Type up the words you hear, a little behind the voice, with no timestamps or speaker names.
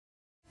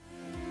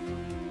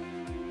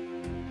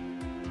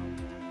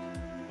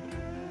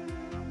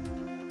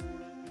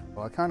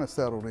I kind of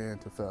settled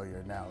into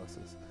failure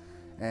analysis.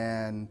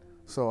 And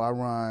so I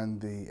run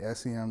the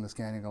SEM, the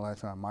scanning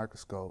electron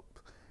microscope,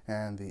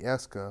 and the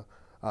ESCA,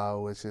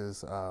 which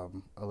is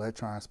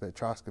electron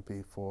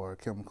spectroscopy for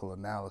chemical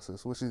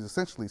analysis, which is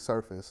essentially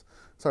surface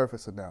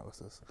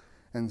analysis.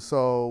 And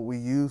so we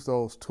use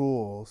those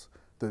tools,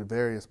 the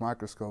various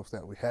microscopes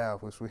that we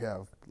have, which we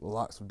have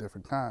lots of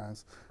different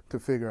kinds, to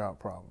figure out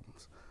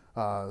problems.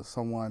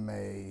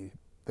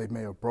 They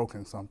may have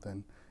broken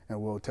something,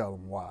 and we'll tell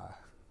them why,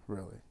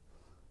 really.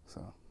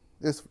 So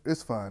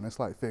it's fun. It's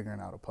like figuring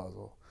out a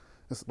puzzle.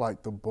 It's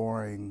like the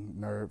boring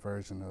nerd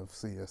version of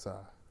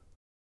CSI.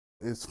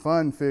 It's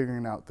fun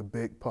figuring out the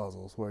big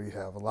puzzles where you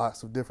have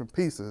lots of different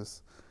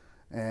pieces,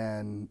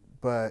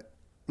 but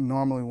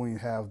normally when you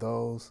have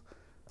those,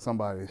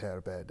 somebody had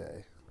a bad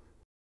day.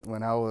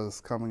 When I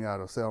was coming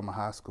out of Selma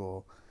High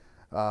School,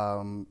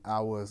 I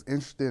was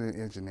interested in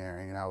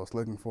engineering, and I was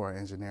looking for an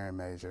engineering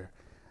major.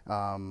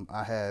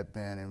 I had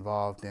been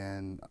involved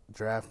in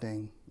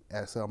drafting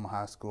at Selma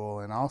High School,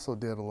 and I also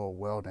did a little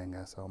welding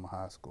at Selma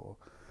High School.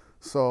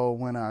 So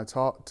when I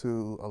talked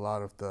to a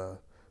lot of the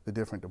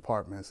different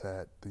departments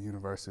at the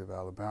University of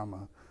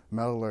Alabama,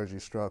 metallurgy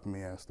struck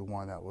me as the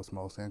one that was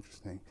most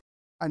interesting.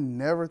 I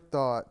never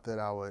thought that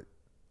I would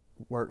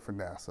work for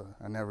NASA.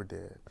 I never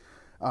did.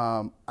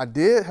 I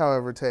did,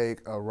 however,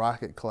 take a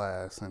rocket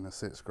class in the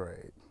 6th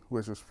grade,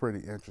 which was pretty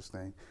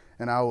interesting.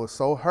 And I was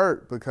so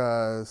hurt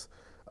because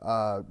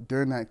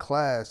during that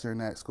class, during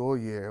that school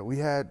year, we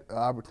had an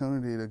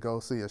opportunity to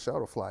go see a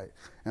shuttle flight.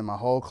 And my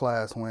whole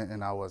class went,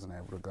 and I wasn't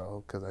able to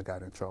go because I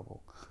got in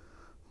trouble.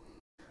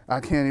 I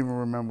can't even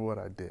remember what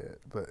I did,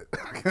 but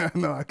I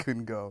know I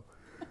couldn't go.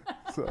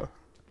 So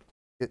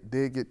it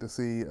did get to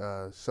see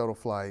a shuttle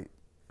flight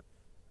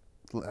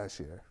last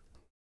year.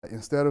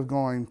 Instead of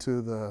going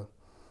to the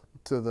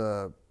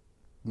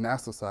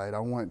NASA site, I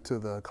went to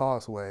the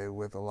Causeway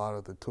with a lot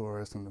of the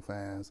tourists and the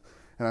fans.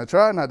 And I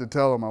tried not to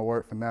tell them I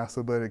worked for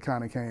NASA, but it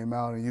kind of came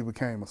out, and you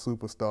became a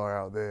superstar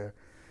out there.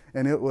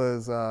 And it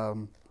was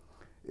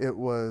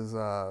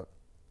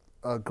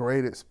a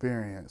great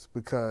experience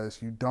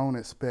because you don't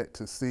expect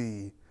to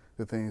see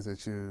the things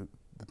that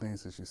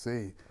you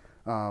see.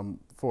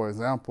 For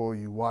example,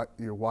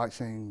 you're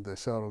watching the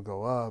shuttle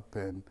go up,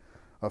 and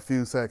a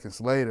few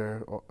seconds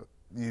later,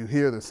 you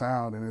hear the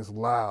sound, and it's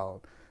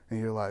loud,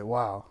 and you're like,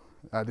 "Wow,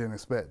 I didn't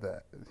expect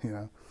that," you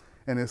know.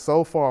 And it's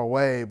so far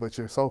away, but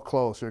you're so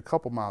close. You're a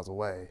couple miles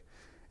away,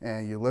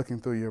 and you're looking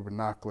through your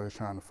binoculars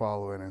trying to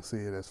follow it and see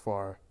it as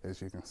far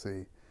as you can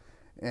see.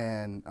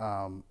 And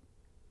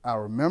I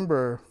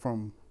remember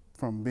from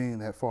being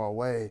that far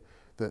away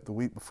that the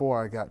week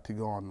before I got to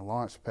go on the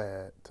launch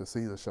pad to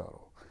see the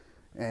shuttle.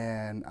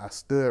 And I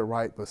stood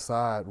right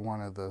beside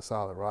one of the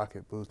solid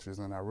rocket boosters,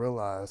 and I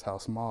realized how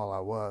small I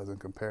was in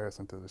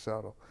comparison to the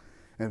shuttle.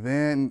 And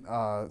then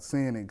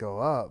seeing it go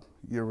up,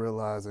 you're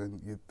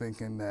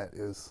thinking that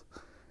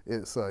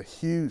it's a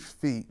huge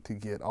feat to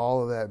get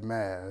all of that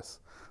mass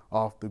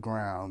off the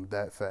ground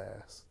that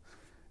fast.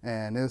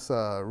 And it's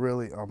a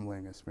really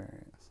humbling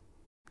experience.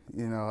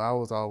 You know, I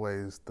was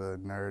always the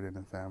nerd in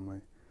the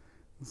family.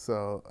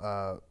 So,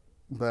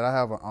 but I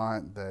have an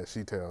aunt that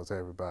she tells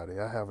everybody.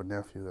 I have a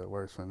nephew that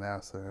works for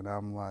NASA, and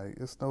I'm like,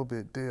 it's no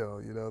big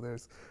deal. You know,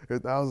 there's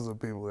thousands of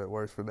people that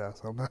work for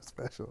NASA. I'm not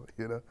special,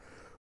 you know.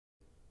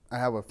 I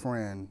have a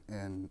friend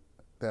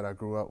that I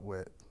grew up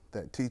with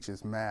that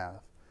teaches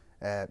math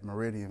at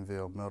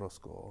Meridianville Middle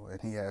School, and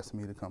he asked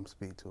me to come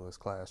speak to his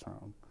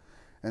classroom.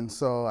 And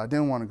so I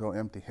didn't want to go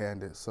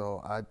empty-handed,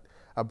 so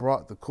I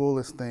brought the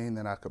coolest thing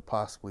that I could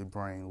possibly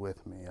bring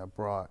with me. I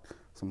brought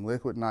some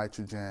liquid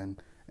nitrogen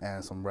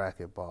and some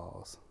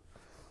racquetballs.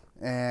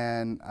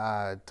 And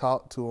I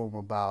talked to him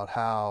about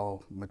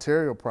how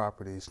material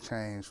properties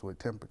change with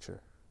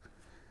temperature.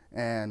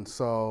 And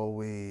so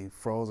we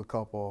froze a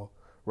couple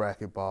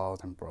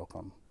racquetballs and broke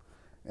them.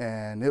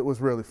 And it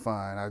was really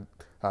fun.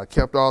 I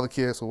kept all the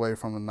kids away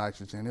from the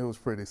nitrogen. It was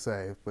pretty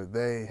safe, but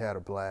they had a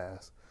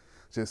blast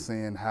just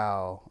seeing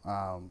how,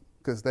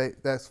 because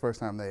that's the first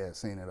time they had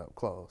seen it up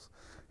close.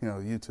 You know,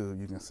 YouTube,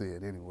 you can see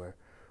it anywhere.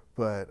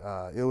 But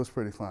it was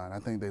pretty fun. I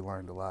think they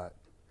learned a lot.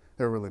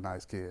 They're really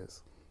nice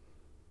kids.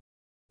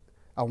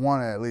 I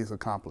want to at least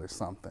accomplish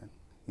something,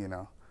 you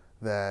know,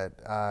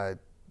 that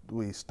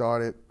we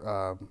started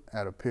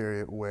at a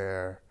period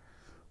where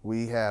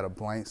we had a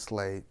blank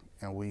slate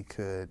and we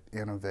could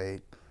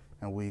innovate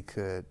and we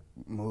could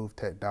move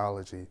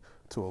technology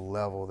to a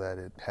level that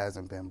it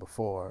hasn't been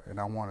before. And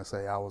I want to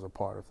say I was a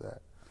part of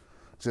that.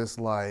 Just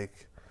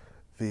like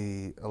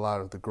a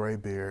lot of the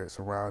graybeards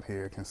around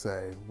here can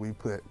say, we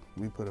put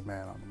a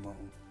man on the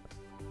moon.